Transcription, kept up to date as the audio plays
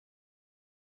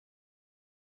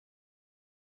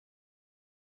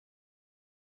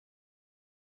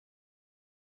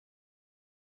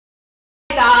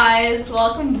guys,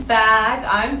 welcome back.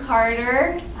 I'm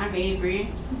Carter. I'm Avery.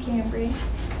 I'm Cambry.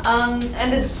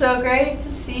 And it's so great to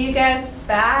see you guys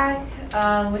back.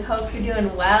 We hope you're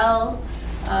doing well.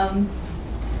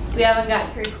 We haven't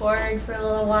got to record for a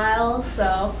little while,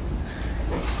 so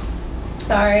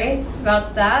sorry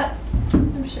about that.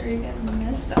 I'm sure you guys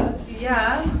missed us.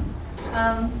 Yeah.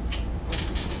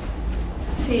 Let's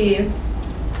see.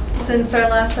 Since our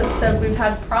last episode, we've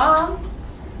had prom.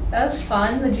 That was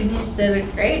fun. The juniors did a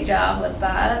great job with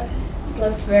that. It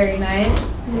looked very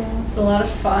nice. Yeah. It's a lot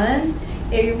of fun.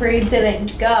 Avery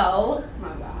didn't go.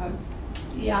 My bad.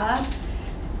 Yeah.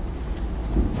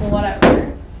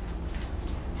 Whatever.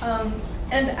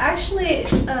 And actually,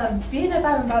 being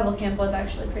at Bible camp was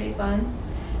actually pretty fun.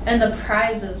 And the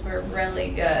prizes were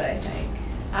really good, I think.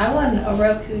 I won a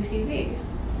Roku TV.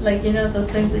 Like, you know those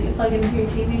things that you plug into your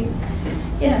TV?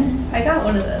 Yeah, I got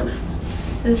one of those.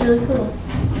 It was really cool.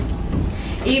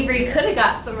 Avery could have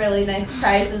got some really nice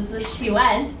prizes if she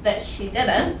went, but she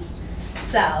didn't.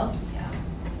 So,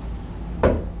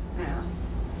 Yeah.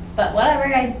 but whatever,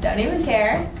 I don't even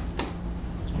care.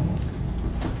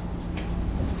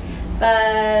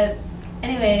 But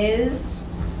anyways,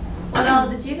 what all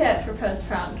did you get for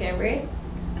post-prom, Cambry?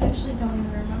 I actually don't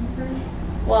even remember.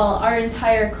 Well, our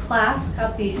entire class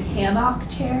got these hammock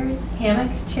chairs.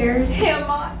 Hammock chairs?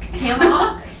 Hammock.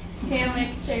 Hammock? Hammock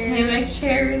chairs. Hammock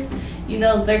chairs. You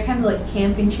know, they're kind of like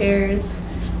camping chairs.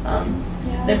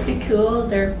 Yeah. They're pretty cool.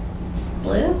 They're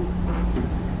blue.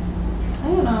 I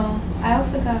don't know. I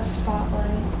also got a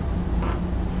spotlight.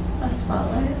 A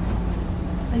spotlight.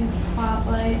 Like a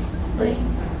spotlight.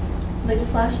 Like a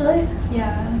flashlight?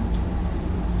 Yeah.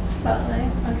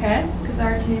 Spotlight. Okay. Because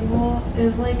our table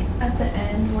is like at the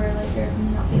end where like there's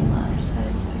nothing left, so I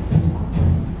just picked a spotlight.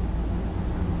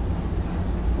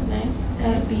 Nice. It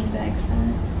had a beanbag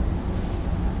set.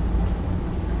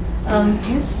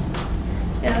 Nice.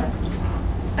 Yeah.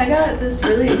 I got this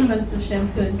really expensive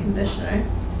shampoo and conditioner.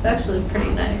 It's actually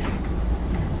pretty nice.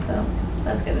 So,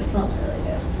 that's good. It smells really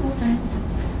good. Okay.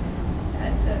 I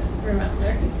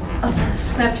remember. I'll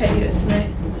Snapchat you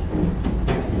tonight.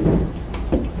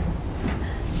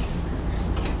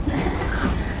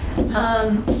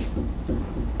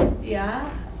 Yeah.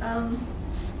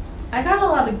 I got a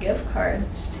lot of gift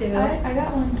cards too. I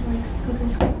got one to like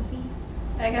Scooter's Coffee.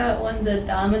 I got one to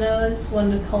Domino's,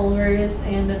 one to Culver's,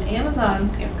 and an Amazon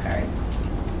gift card.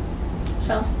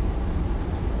 So,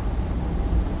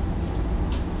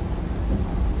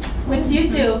 what did you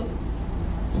do?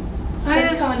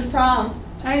 Coming to prom.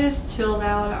 I just chilled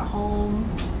out at home.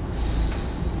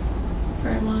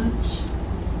 Very much.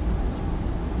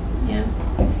 Yeah.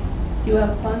 Do you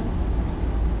have fun?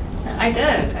 I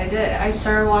did. I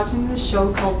started watching this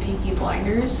show called Peaky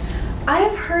Blinders. I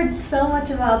have heard so much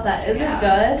about that. Is it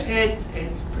good? It's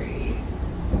pretty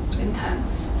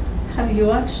intense. Have you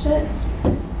watched it?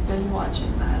 Been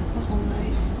watching that the whole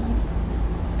night, so.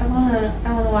 I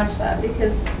wanna watch that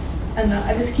because I don't know.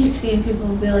 I just keep seeing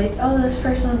people be like, "Oh, this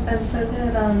person's been so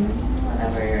good on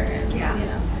whatever," and Yeah. you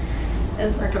know,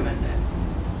 it's Recommend it.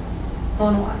 I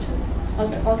wanna watch it.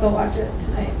 I'll go watch it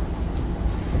tonight.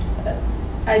 But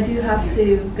I do have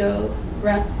to go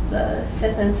rep the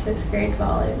 5th and 6th grade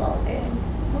volleyball game.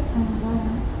 What time is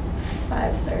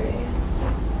that? 5:30.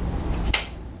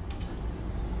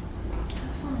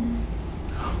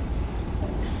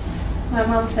 My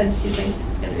mom said she thinks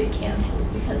it's going to be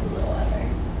canceled because of the weather.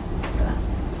 So.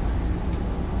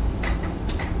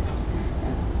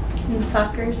 Yeah. And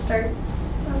soccer starts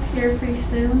up here pretty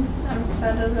soon. I'm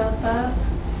excited about that.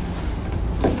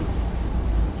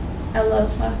 I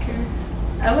love soccer.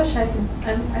 I wish I could.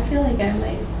 I feel like I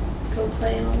might go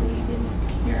play in a league in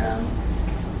Huron.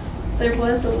 There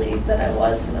was a league that I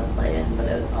was going to play in, but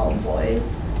it was all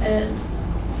boys. And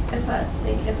if I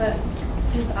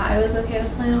was okay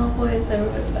with playing all boys, they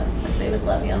would have been like they would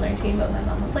let me on their team. But my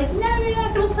mom was like, "No, you're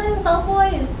not gonna play with all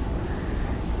boys."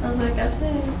 I was like,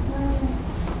 "Okay." Well.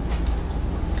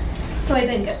 So I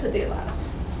didn't get to do that.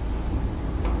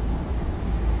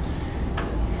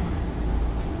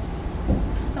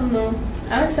 I don't know.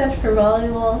 I'm excited for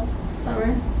volleyball this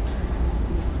summer.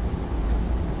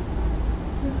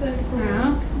 I'm excited for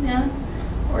Yeah. Yeah.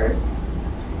 Or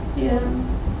yeah.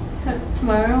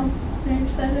 Tomorrow. Are you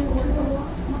excited? I work a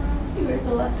lot tomorrow. You work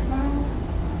a lot tomorrow.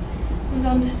 I'm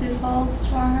going to Sioux Falls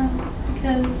tomorrow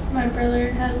because my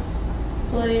brother has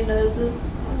bloody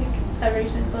noses like every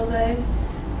single day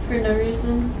for no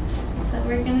reason. So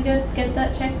we're gonna go get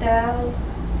that checked out,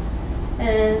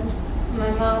 and my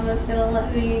mom is gonna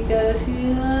let me go to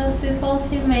the Sioux Falls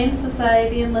Humane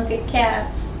Society and look at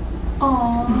cats.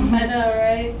 Aww. I know,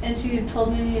 right? And she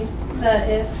told me that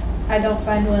if I don't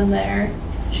find one there,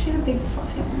 Just get a big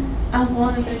fluffy one. I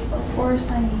want a big fluffy one. Or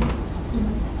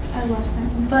Siamese. I love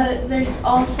Siamese. But there's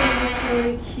also this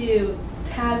really cute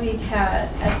tabby cat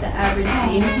at the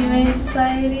Aberdeen Humane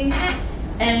Society,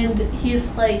 and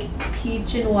he's like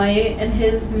peach and white, and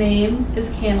his name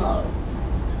is Cantaloupe.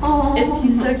 Oh,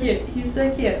 He's so cute. He's so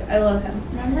cute. I love him.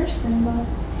 remember Simba?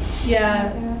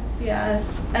 Yeah, yeah.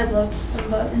 I loved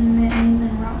Simba. And Mittens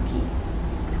and Rocky.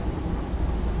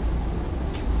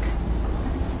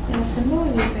 Yeah, Simba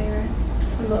was your favorite.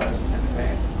 Simba was my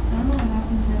favorite. I don't know what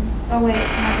happened to him. Oh wait,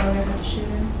 my brother had to shoot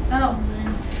him. Oh,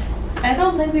 I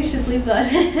don't think we should leave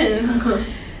that in.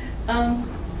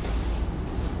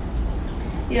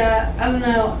 Yeah, I don't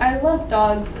know. I love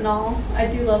dogs and all. I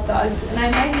do love dogs, and I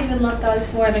might even love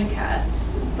dogs more than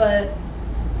cats. But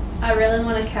I really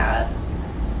want a cat.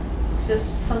 It's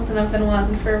just something I've been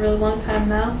wanting for a really long time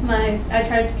now. I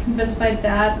tried to convince my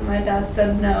dad, and my dad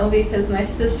said no because my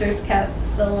sister's cat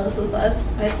still lives with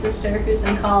us. My sister, who's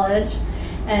in college,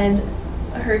 and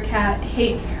her cat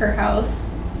hates her house,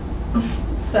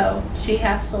 so she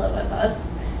has to live with us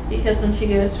because when she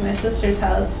goes to my sister's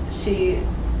house, she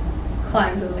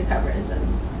climbs in the cupboards and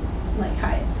like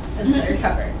hides in their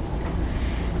cupboards.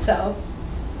 So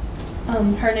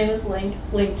her name is Link.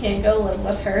 Link can't go live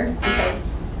with her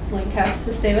because Link has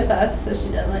to stay with us so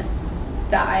she doesn't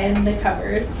die in the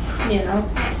cupboard, you know.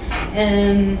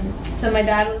 And so my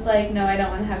dad was like, no, I don't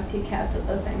want to have two cats at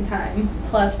the same time.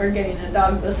 Plus we're getting a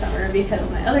dog this summer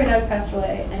because my other dog passed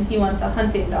away and he wants a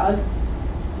hunting dog.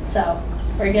 So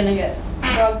we're gonna get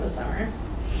a dog this summer.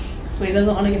 So he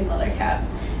doesn't want to get another cat.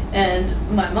 And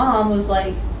my mom was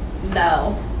like,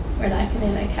 no, we're not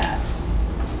getting a cat.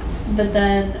 But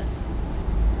then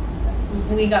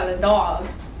we got a dog.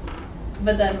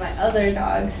 But then my other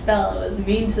dog, Stella, was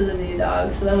mean to the new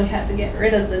dog, so then we had to get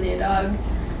rid of the new dog.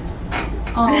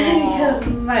 Because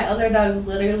my other dog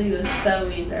literally was so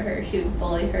mean to her. She would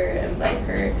bully her and bite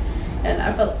her. And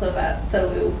I felt so bad.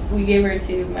 So we gave her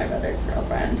to my brother's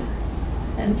girlfriend.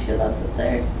 And she loves it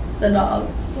there. The dog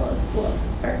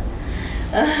loves her.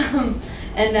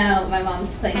 And now my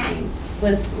mom's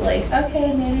was like,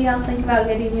 okay, maybe I'll think about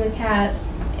getting you a cat.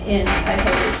 And I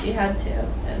told her she had to.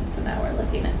 And so now we're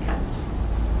looking at cats.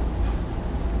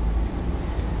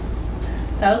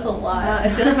 That was a lot. I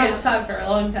feel like I just talked for a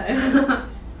long time.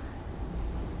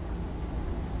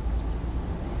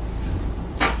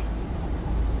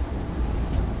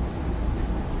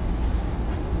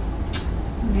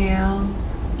 Yeah.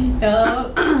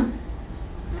 Yup. I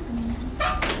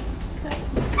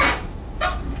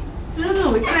don't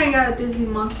know, we kind of got a busy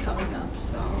month coming up,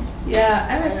 so. Yeah,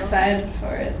 I'm excited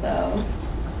for it though.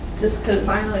 Just because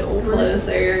Finally over.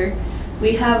 closer.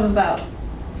 We have about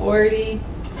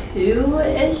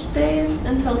 42-ish days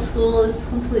until school is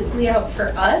completely out for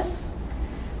us.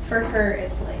 For her,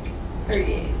 it's like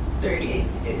 38.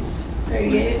 38 days.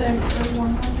 38? Except for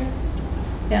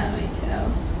 100. Yeah, me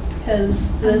too.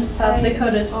 Because this South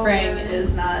Dakota spring over.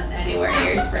 is not anywhere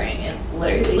near spring. It's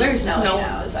literally snowing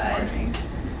outside.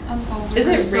 I'm over. Is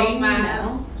it so raining mad.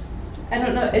 now? I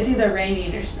don't know. It's either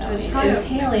raining or snowing. It's It probably was a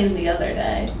hailing mix. the other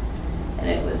day, and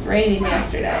it was raining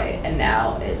yesterday, and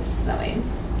now it's snowing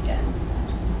again.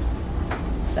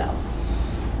 So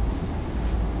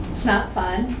it's not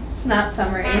fun. It's not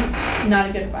summery. Not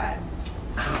a good vibe.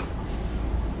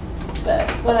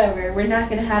 But whatever. We're not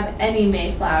gonna have any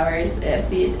Mayflowers if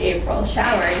these April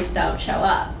showers don't show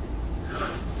up.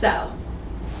 So.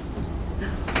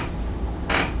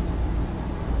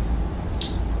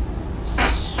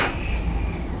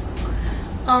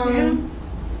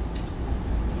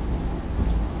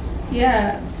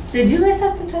 Yeah. Did you guys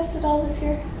have to test it all this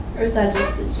year? Or was that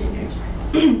just the juniors?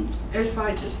 It was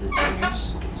probably just the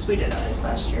juniors. So we did ours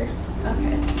last year.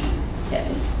 Okay. Yeah.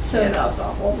 So Yeah, it's- that was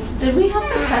awful. Did we have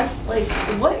to test, like,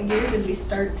 what year did we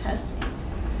start testing?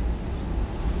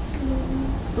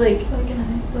 Like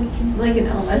Like in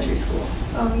elementary school?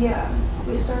 Oh yeah,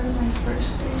 we started in first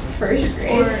grade. First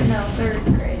grade? Or no, third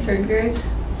grade. Third grade?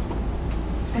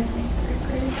 I think third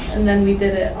grade. And then we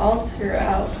did it all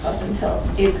throughout up until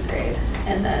 8th grade.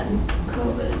 And then,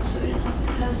 COVID, so we didn't have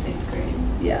to test 8th grade.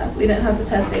 yeah, we didn't have to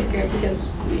test 8th grade because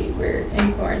we were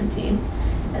in quarantine.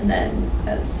 And then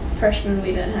as freshmen,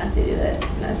 we didn't have to do it.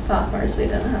 And as sophomores, we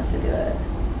didn't have to do it.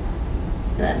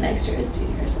 And then next year as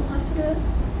juniors, we'll have to do it.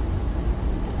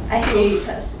 I hate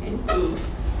testing.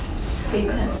 Hate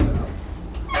testing.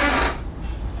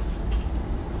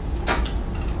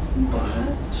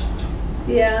 But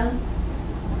Yeah.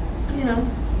 You know.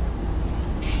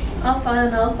 All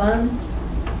fun, all fun.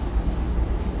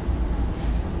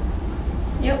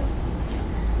 Yep.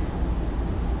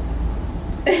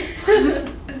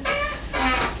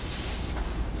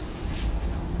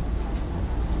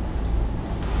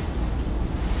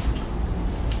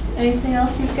 Anything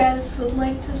else you guys would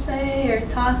like to say or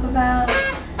talk about?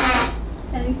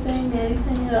 Anything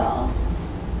at all?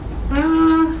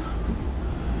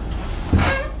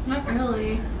 Not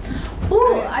really.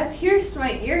 Ooh, I pierced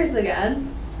my ears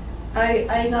again.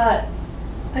 I got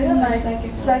my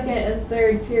second and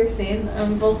third piercing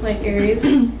on both my ears.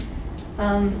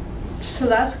 So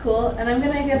that's cool, and I'm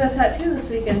gonna get a tattoo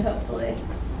this weekend, hopefully.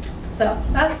 So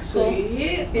that's cool.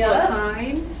 Sweet. Yeah. What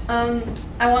kind?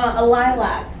 I want a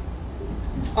lilac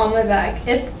on my back.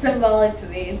 It's symbolic to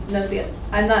me.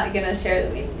 I'm not gonna share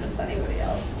the meaning with anybody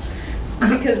else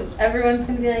because everyone's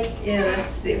gonna be like, "Ew,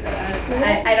 that's stupid." I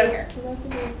don't care. Does that have to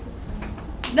do with the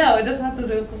song? No, it doesn't have to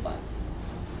do with the song.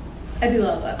 I do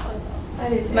love that song though. I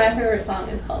do too. My favorite song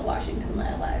is called Washington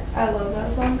Lilacs. I love that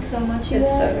song so much. You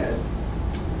It's so guys. good.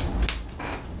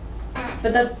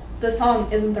 But the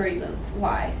song isn't the reason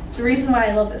why. The reason why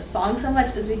I love this song so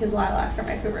much is because lilacs are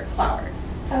my favorite flower.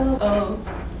 I love. Oh,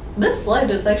 this light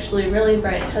is actually really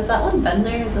bright. Has that one been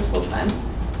there this whole time?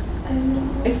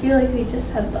 I feel like we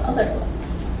just had the other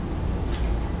ones.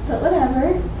 But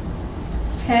whatever.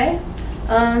 Okay.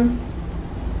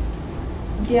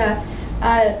 Yeah,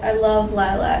 I love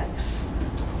lilacs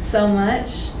so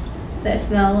much. They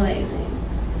smell amazing.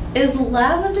 Isn't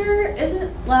lavender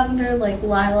like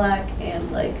lilac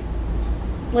and like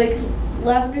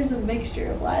lavender's a mixture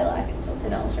of lilac and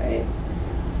something else, right?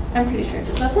 I'm pretty sure.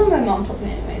 That's what my mom told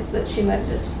me anyways, but she might have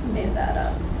just made that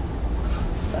up.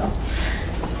 So,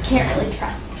 can't really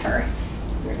trust her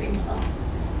very well.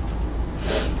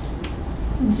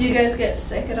 Did you guys get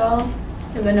sick at all?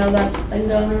 Because I know that's been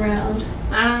going around.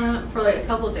 For like a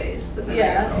couple days, but then I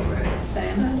Yeah. got over it.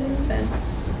 Same.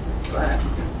 But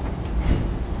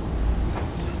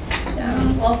Yeah.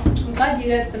 Well, I'm glad you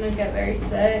guys didn't get very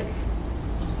sick.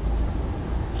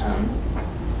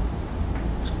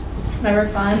 It's never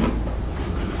fun,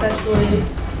 especially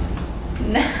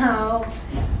now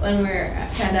when we're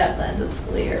kind of at the end of the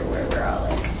school year where we're all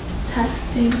like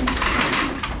testing and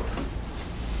stuff.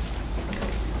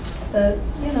 But,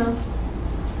 you know.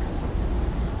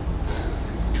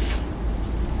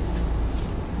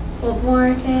 What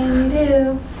more can you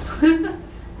do?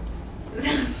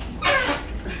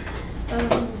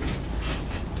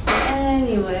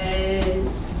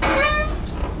 Anyways. I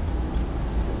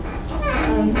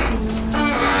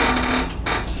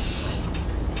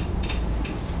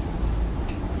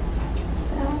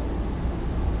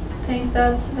think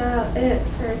that's about it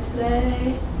for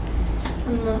today.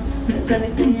 Unless there's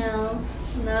anything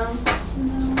else. No?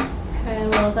 Okay,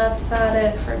 well that's about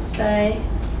it for today.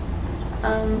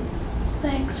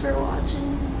 Thanks for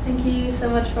watching. Thank you so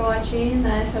much for watching.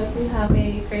 I hope you have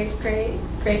a great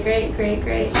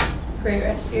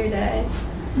rest of your day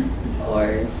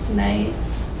or night,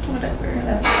 whatever,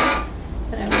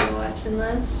 whenever you're watching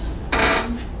this.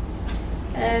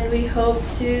 And we hope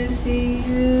to see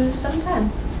you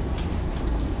sometime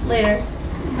later.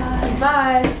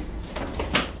 Bye.